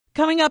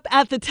Coming up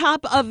at the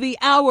top of the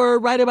hour,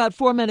 right about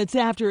 4 minutes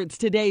after, it's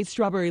today's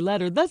Strawberry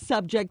Letter. The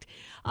subject,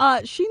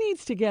 she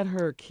needs to get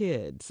her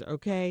kids,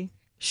 okay?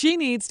 She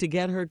needs to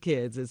get her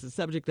kids is the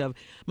subject of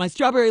my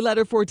Strawberry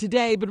Letter for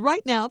today. But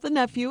right now, the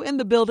nephew in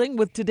the building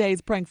with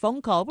today's prank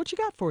phone call. What you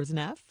got for us,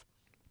 Neff?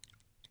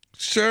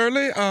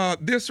 Shirley,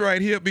 this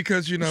right here,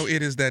 because you know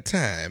it is that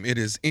time. It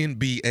is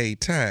NBA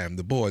time.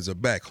 The boys are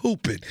back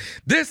hooping.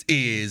 This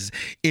is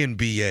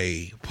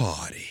NBA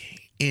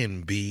party.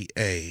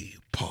 NBA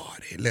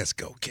party. Let's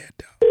go, cat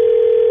dog.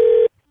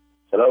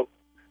 Hello?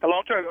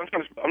 Hello,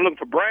 I'm looking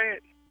for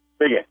Brad.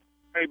 Speaking.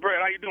 Hey,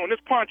 Brad, how you doing? This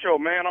Poncho,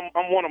 man.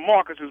 I'm one of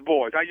Marcus's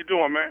boys. How you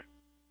doing, man?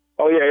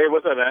 Oh, yeah. Hey,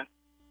 what's up, man?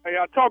 Hey,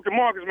 I talked to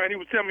Marcus, man. He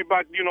was telling me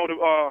about,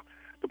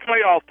 the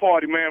playoff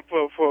party, man,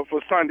 for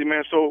Sunday,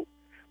 man. So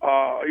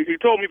he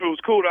told me if it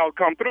was cool, I would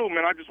come through,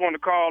 man. I just wanted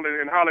to call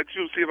and holler at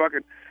you, see if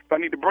I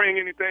need to bring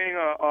anything,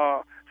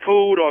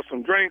 food or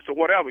some drinks or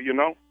whatever, you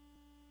know.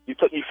 You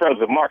friends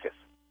with Marcus?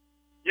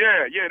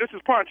 Yeah. This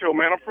is Poncho,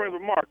 man. I'm friends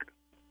with Marcus.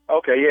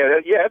 Okay,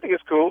 yeah. I think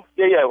it's cool.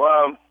 Yeah.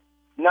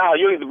 No,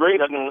 you don't need to bring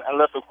nothing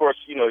unless, of course,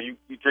 you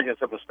drinking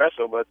something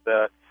special. But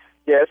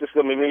yeah, it's just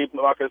gonna be me,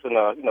 Marcus, and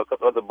a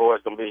couple other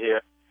boys gonna be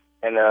here,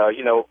 and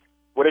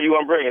whatever you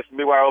want to bring, it's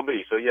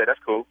BYOB. So yeah, that's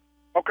cool.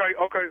 Okay.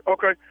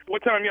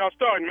 What time y'all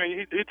starting,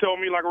 man? He told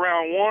me like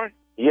around 1.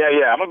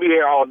 Yeah. I'm gonna be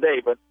here all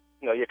day, but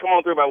come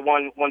on through about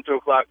 1, 2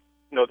 o'clock.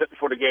 Just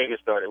before the game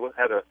gets started. We'll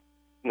have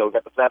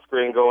got the flat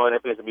screen going.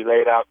 Everything's gonna be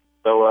laid out.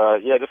 So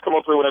yeah, just come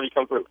on through whenever you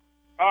come through.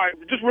 All right,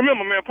 just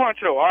remember, man,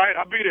 Poncho. All right,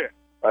 I'll be there.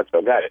 All right,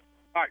 so got it.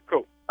 All right,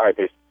 cool. All right,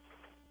 peace.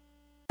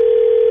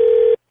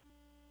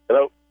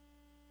 Hello.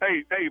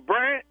 Hey,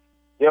 Brad.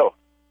 Yo.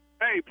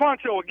 Hey,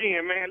 Poncho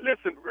again, man.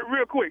 Listen,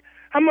 real quick.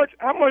 How much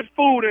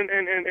food and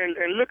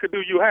liquor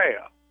do you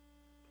have?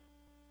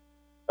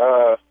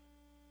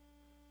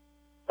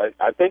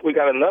 I think we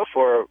got enough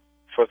for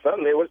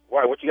Sunday.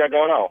 What you got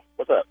going on?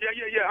 What's up?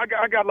 Yeah.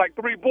 I got like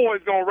 3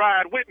 boys gonna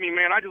ride with me,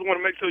 man. I just want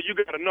to make sure you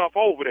got enough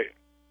over there.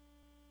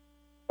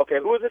 Okay,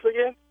 who is this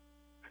again?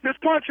 This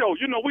Poncho.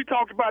 We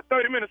talked about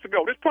 30 minutes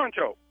ago. This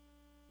Poncho.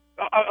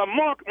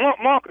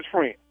 Marcus'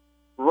 friend.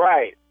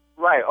 Right.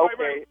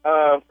 Okay.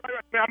 Right.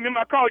 I remember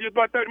I called you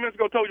about 30 minutes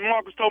ago. Told you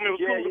Marcus told me it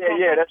was cool.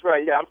 Yeah. That's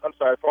right. Yeah, I'm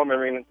sorry. Phone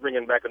been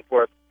ringing back and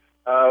forth.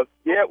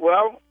 Yeah.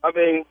 Well, I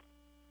mean,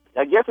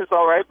 I guess it's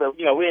all right, but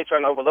we ain't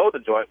trying to overload the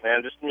joint,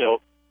 man. Just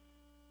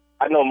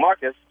I know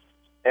Marcus,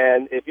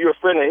 and if you're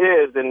a friend of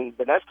his, then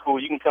that's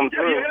cool. You can come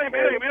through. Yeah,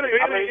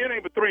 it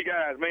ain't but 3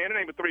 guys, man. It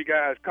ain't but 3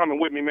 guys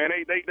coming with me, man.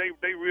 They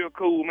real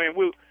cool, man.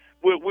 We'll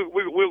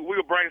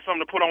bring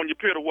something to put on your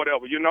pit or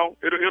whatever.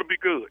 It'll be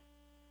good.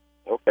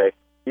 Okay.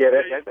 Yeah,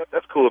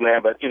 that's cool,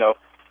 man. But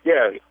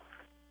yeah.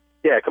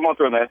 Come on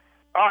through, man.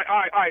 All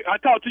right. I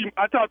talk to you.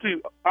 All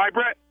right,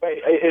 Brett.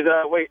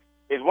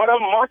 Is one of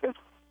them Marcus?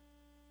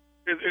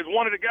 Is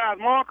one of the guys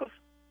Marcus?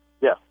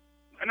 Yeah.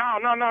 No.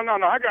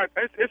 I got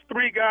it's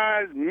 3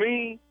 guys.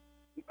 Me,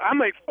 I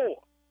make 4.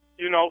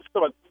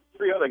 So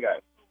 3 other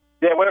guys.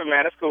 Yeah, whatever,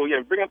 man. That's cool.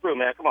 Yeah, bring them through,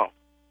 man. Come on.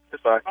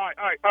 It's fine. All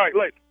right.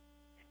 Later.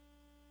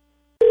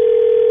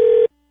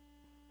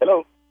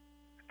 Hello.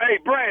 Hey,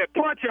 Brad,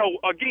 Poncho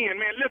again,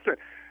 man. Listen,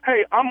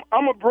 hey, I'm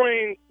gonna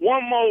bring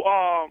one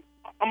more.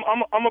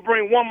 I'm gonna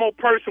bring one more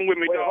person with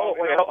me, dog.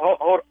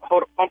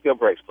 Hold. Pump your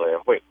brakes, player.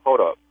 Wait, hold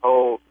up.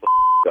 Hold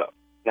the up.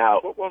 Now,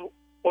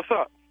 what's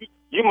up?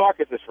 You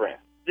Marcus's friend.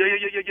 Yeah.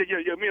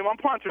 Me and I'm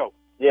Poncho.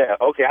 Yeah,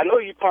 okay. I know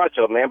you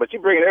Poncho, man, but you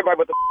bringing everybody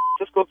but the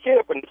Cisco Kid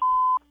up, and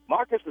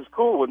Marcus is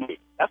cool with me.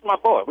 That's my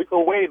boy. We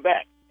go way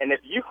back. And if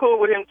you cool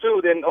with him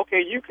too, then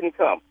okay, you can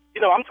come.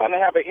 I'm trying to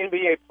have an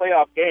NBA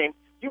playoff game.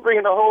 You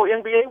bringing the whole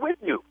NBA with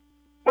you.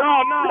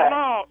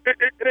 No. It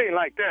ain't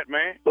like that,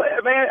 man.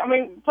 But, man, I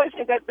mean, the place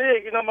ain't that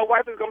big. My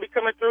wife is going to be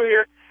coming through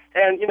here.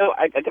 And,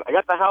 I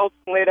got the house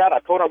laid out. I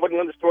told her I wasn't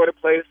going to destroy the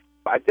place.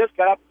 I just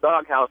got out the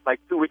doghouse like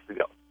 2 weeks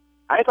ago.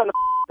 I ain't trying to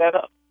that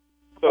up.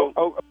 So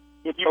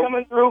if you're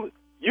coming through,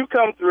 you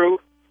come through.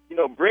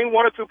 Bring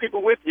 1 or 2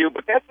 people with you,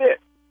 but that's it.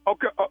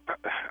 Okay.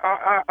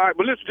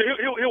 But listen,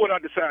 here's what I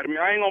decided,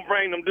 man. I ain't going to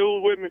bring them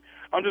dudes with me.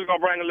 I'm just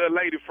going to bring a little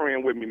lady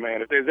friend with me,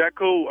 man. If it's that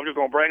cool, I'm just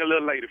going to bring a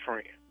little lady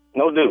friend.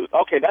 No dude.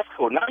 Okay, that's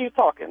cool. Now you're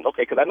talking.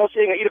 Okay, because I know she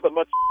ain't going to eat up a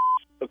bunch of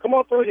so come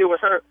on through here with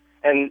her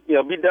and,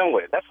 be done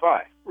with it. That's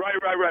fine. Right.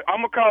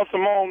 I'm going to call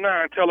Simone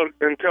now and tell her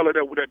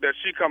that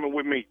she coming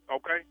with me,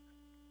 okay?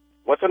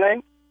 What's her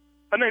name?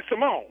 Her name's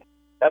Simone.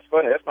 That's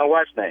funny. That's my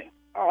wife's name.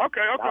 Oh,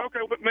 okay.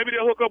 But maybe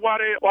they'll hook up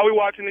while we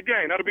watching the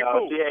game. That'll be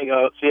cool. She ain't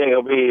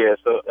gonna be here.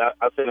 So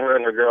I'll send her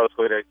and her girls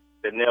with their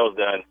nails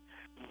done.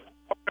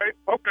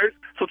 Okay.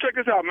 So check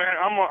this out, man.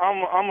 I'm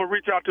gonna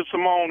reach out to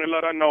Simone and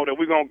let her know that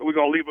we're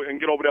gonna leave her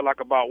and get over there like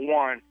about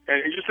 1.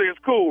 And you say it's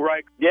cool,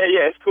 right? Yeah,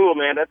 it's cool,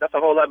 man. That's a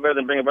whole lot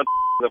better than bringing a bunch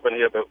of up in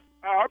here. But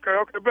okay,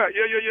 bet.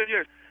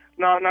 Yeah.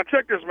 Now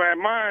check this, man.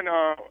 Mine,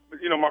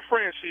 my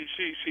friend,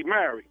 she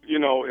married,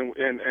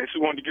 and she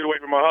wanted to get away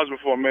from her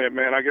husband for a minute,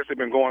 man. I guess they've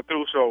been going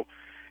through, so,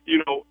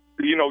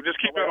 just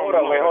keep that on.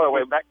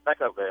 Hold on.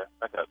 Back up there.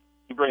 Back up.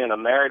 You bring in a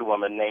married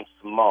woman named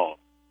Simone.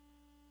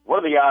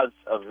 What are the odds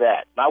of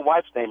that? My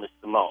wife's name is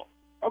Simone.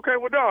 Okay,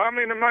 well, dog, I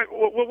mean,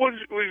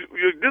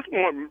 this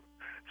one,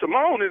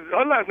 Simone,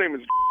 her last name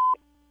is...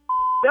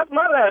 That's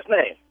my last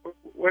name.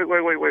 Wait,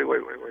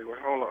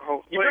 hold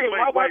on, You bringing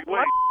my wife?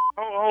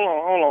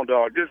 hold on,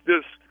 dog. This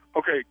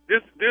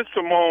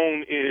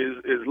Simone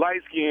is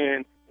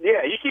light-skinned.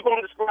 Yeah, you keep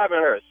on describing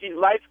her. She's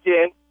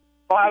light-skinned,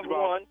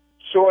 5'1",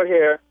 short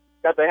hair,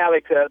 got the alley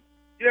cut.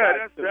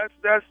 Yeah, that's.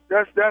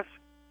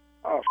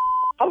 How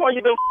long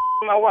you been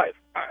with my wife?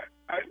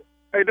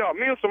 Hey, dog,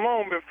 me and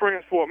Simone been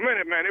friends for a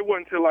minute, man. It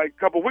wasn't until like a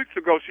couple weeks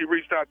ago she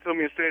reached out to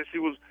me and said she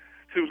was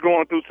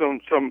going through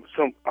some.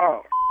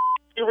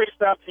 She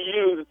reached out to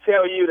you to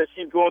tell you that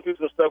she's going through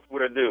some stuff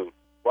with her dude.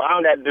 Well,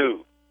 I'm that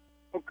dude.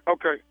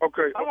 Okay.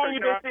 How long you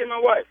been seeing my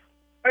wife?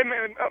 Hey,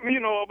 man,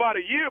 about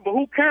a year, but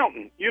who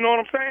counting? You know what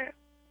I'm saying?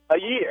 A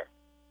year.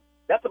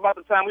 That's about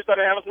the time we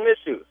started having some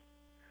issues.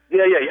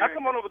 Yeah. Y'all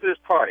come on over to this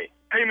party.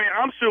 Hey, man,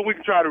 I'm sure we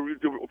can try to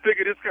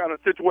figure this kind of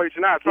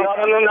situation out. No.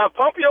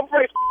 Pump your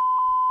brakes.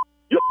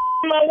 You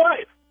my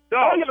wife.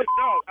 I don't give a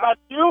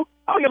about you.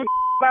 I don't give a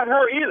about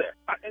her either.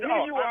 And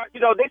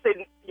they say,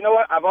 you know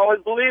what? I've always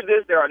believed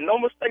this. There are no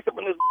mistakes up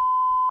in this.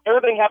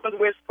 Everything happens the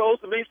way it's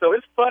supposed to be. So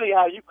it's funny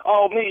how you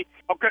call me.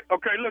 Okay.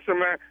 Listen,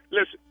 man.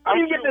 Listen. How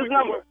do you get this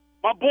number?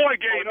 My boy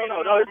gave me.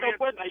 No. There's no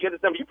question. How you get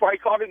this number? You probably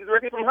called me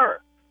directly from her.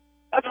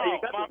 That's how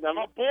you got this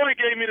number. My boy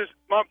gave me this.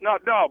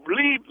 Dog,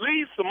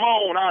 leave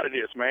Simone out of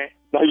this, man.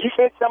 No, you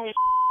can't tell me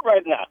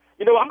right now.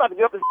 You know, I'm about to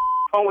get up this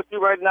phone with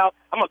you right now.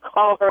 I'm gonna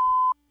call her.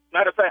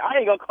 Matter of fact, I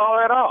ain't gonna call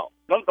her at all.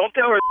 Don't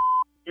tell her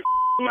you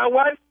my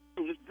wife.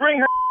 Just bring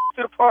her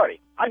to the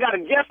party. I got a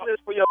guest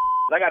list for your.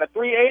 I got a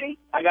 380.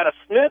 I got a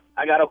Smith.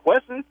 I got a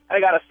Wesson. I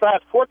got a size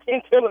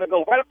 14 Timber that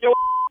go right up your.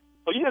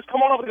 So you just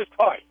come on over to this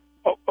party.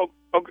 Okay.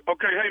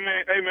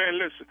 Hey man.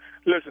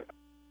 Listen.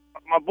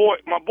 My boy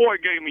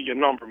gave me your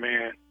number,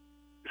 man.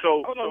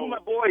 So I don't know who my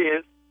boy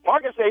is.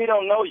 Marcus said he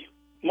don't know you.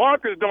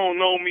 Marcus don't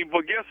know me,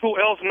 but guess who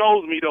else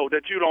knows me though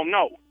that you don't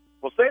know?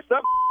 Well, say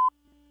something.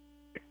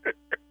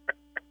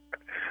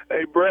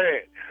 Hey,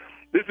 Brad,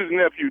 this is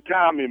nephew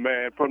Tommy,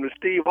 man, from the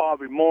Steve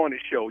Harvey Morning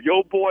Show.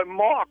 Your boy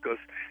Marcus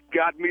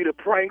got me to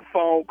prank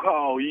phone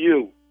call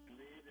you.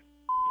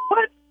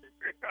 What?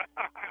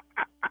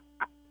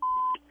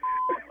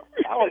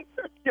 I don't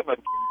give a.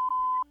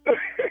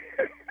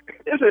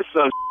 This is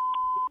some.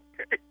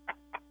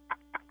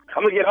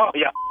 I'm gonna get all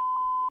y'all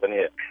in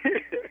here.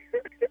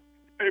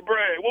 Hey,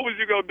 Brad, what was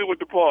you gonna do with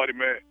the party,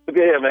 man? Look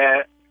at here,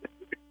 man.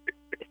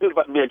 It was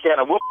about to be a can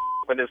of whoop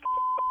for this.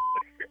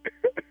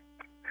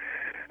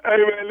 Hey,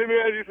 man, let me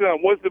ask you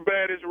something. What's the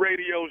baddest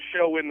radio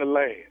show in the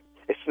land?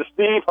 It's the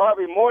Steve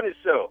Harvey Morning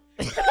Show.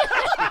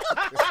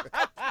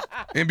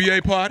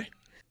 NBA party.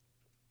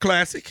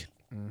 Classic.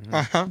 Mm-hmm.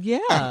 Uh-huh.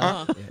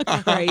 Yeah.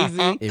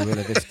 Crazy.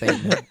 Irrelevant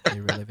statement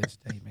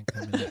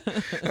coming up.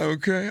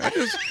 Okay.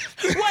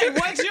 Wait,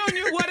 what,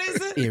 Junior? What is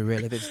it?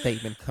 Irrelevant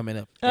statement coming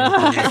up.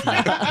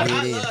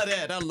 I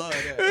love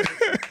that.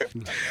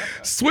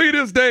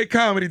 Sweetest Day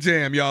Comedy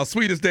Jam, y'all.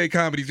 Sweetest Day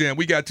Comedy Jam.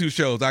 We got two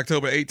shows,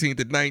 October 18th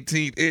and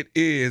 19th. It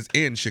is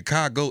in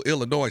Chicago,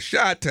 Illinois,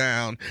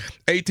 Chi-Town.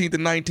 18th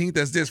and 19th,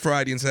 that's this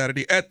Friday and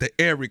Saturday at the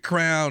Airy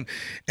Crown.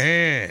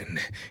 And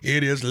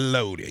it is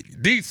loaded.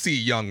 DC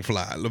Young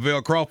Fly,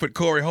 Lavelle Crawford,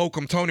 Corey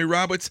Holcomb, Tony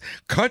Roberts,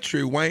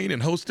 Country Wayne,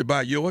 and hosted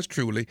by yours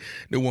truly,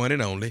 the one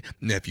and only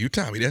Nephew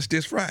Tommy. That's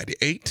this Friday,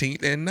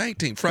 18th and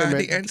 19th,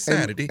 Friday and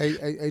Saturday.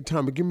 Hey,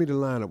 Tommy, give me the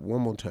lineup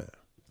one more time.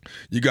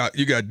 You got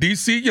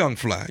DC Young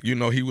Fly. You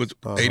know he was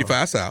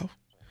 85 South.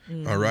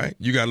 All right.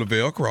 You got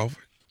Lavelle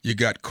Crawford. You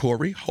got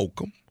Corey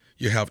Holcomb.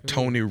 You have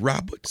Tony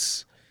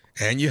Roberts.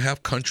 And you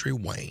have Country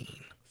Wayne.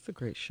 It's a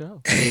great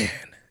show. And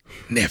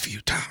Nephew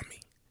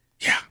Tommy.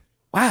 Yeah.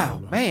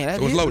 Wow, man, that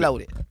is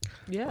loaded.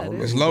 Yeah, it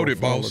It's is. loaded,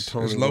 boss.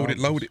 It's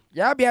loaded.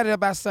 Y'all be out there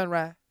by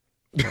sunrise.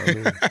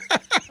 Yes,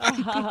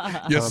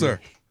 sir.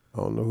 I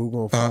don't know who's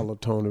gonna follow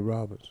Tony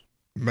Roberts.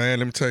 Man,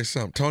 let me tell you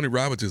something. Tony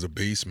Roberts is a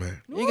beast,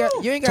 man. You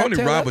ain't got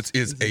Tony Roberts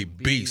is a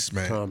beast,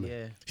 man. Tommy,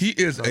 Yeah. He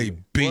is a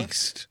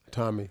beast.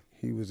 Tommy,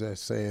 he was at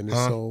Saying His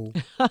Soul.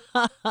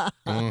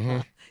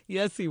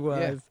 Yes, he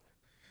was.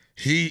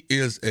 He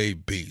is a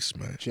beast,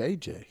 man.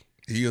 JJ.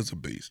 He is a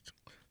beast.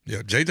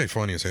 Yeah, JJ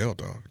funny as hell,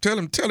 dog. Tell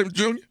him,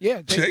 Junior.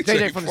 Yeah,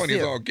 JJ from the funny as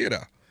SIP. all get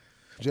out.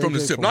 JJ From the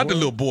SIP. Not the what?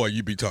 little boy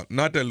you be talking.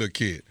 Not that little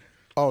kid.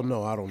 Oh,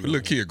 no, I don't know. The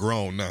little kid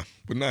grown now.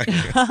 But not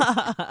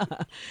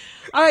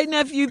All right,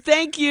 nephew,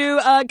 thank you.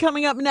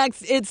 Coming up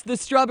next, it's the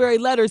Strawberry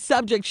Letter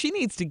subject. She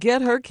needs to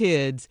get her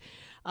kids.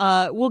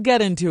 We'll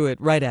get into it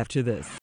right after this.